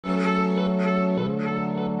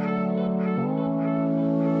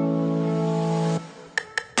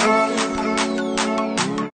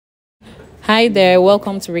Hi there,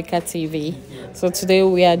 welcome to Rika TV. So today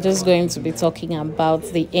we are just going to be talking about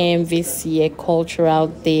the AMVCA Cultural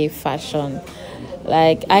Day Fashion.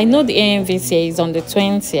 Like, I know the AMVCA is on the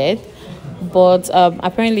 20th, but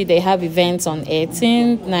apparently they have events on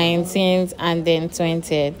 18th, 19th, and then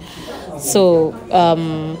 20th. So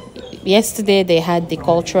yesterday they had the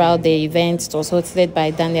Cultural Day event. It was hosted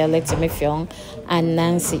by Etim, Effiong and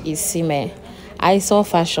Nancy Isime. I saw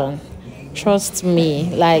fashion. Trust me,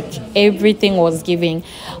 like everything was giving.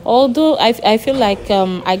 Although I feel like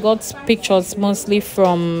I got pictures mostly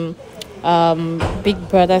from Big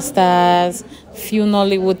Brother stars, few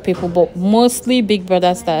Nollywood people, but mostly Big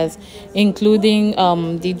Brother stars, including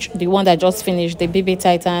the one that just finished, the BB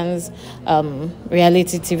Titans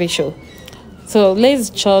reality TV show. So let's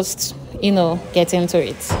just get into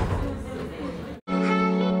it.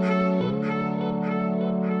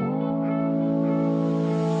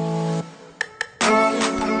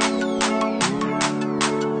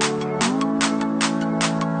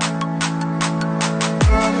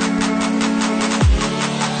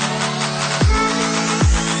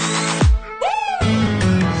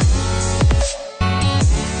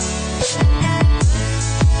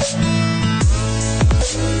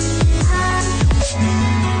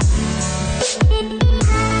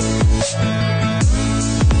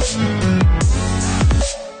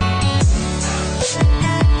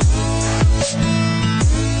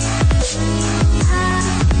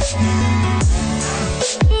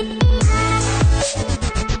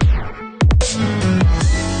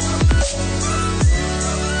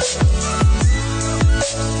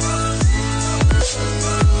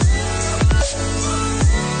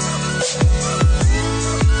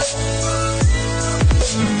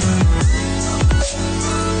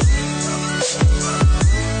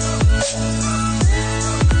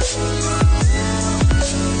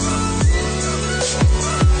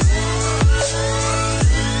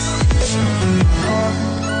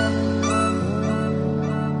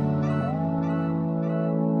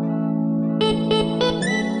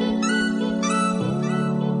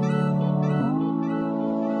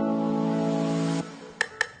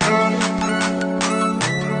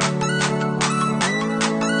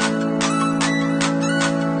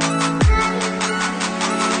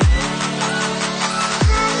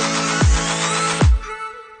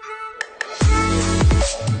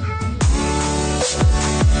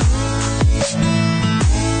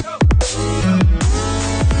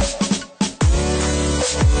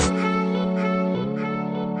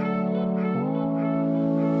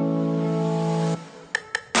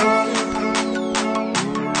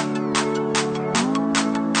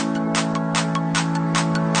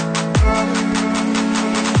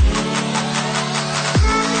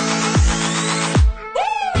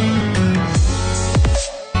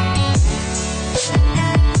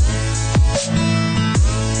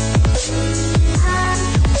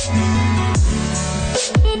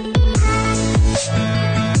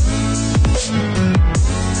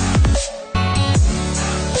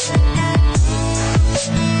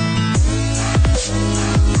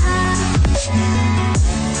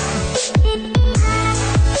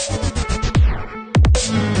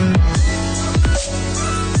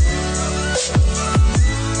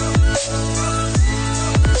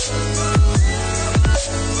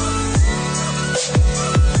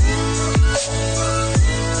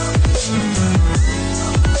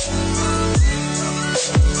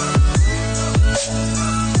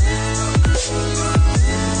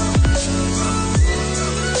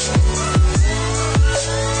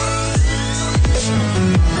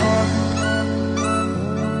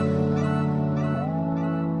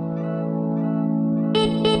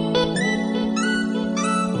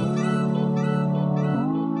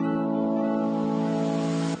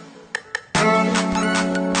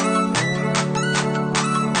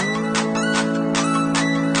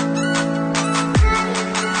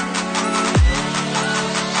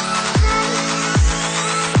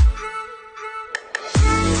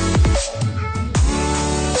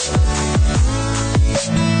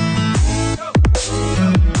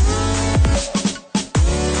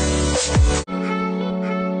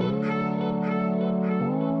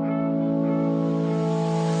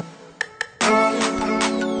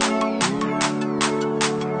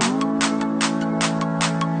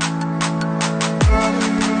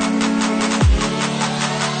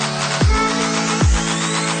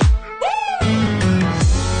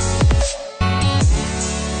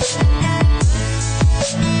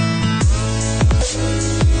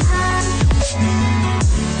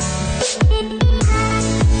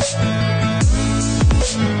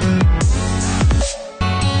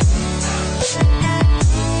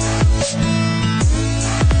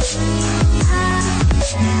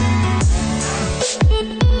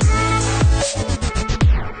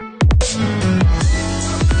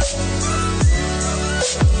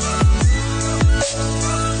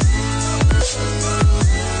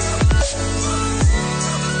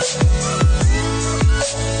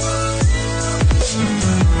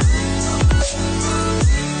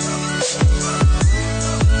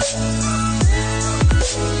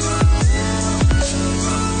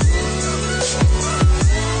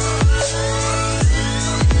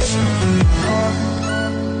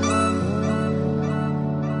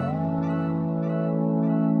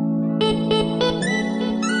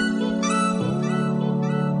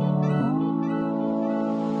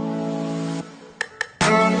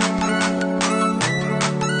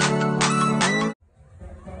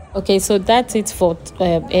 Okay, so that's it for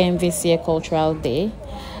AMVCA Cultural Day.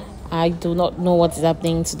 I do not know what is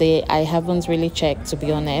happening today. I haven't really checked, to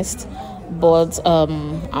be honest, but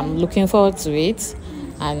I'm looking forward to it.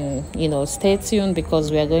 And stay tuned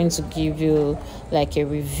because we are going to give you like a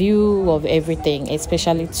review of everything,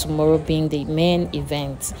 especially tomorrow being the main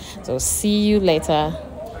event. So see you later,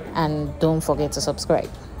 and don't forget to subscribe.